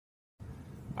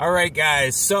All right,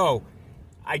 guys, so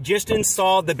I just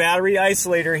installed the battery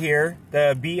isolator here,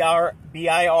 the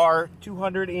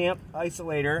BIR200 amp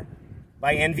isolator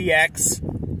by NVX.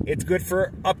 It's good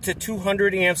for up to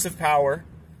 200 amps of power.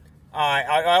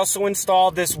 I also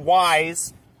installed this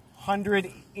Weize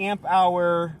 100 amp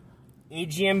hour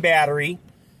AGM battery.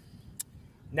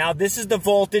 Now this is the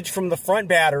voltage from the front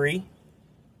battery.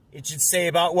 It should say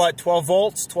about what, 12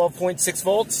 volts, 12.6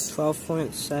 volts?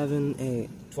 12.78.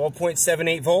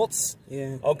 12.78 volts?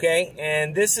 Yeah. Okay,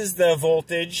 and this is the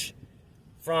voltage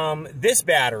from this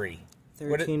battery.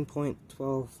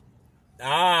 13.12.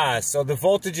 Ah, so the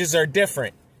voltages are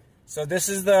different. So this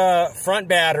is the front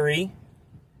battery,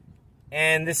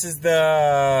 and this is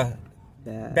the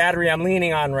battery I'm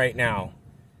leaning on right now.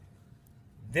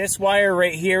 This wire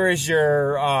right here is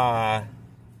your,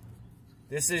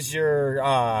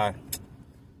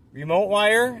 remote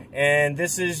wire, and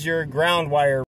this is your ground wire.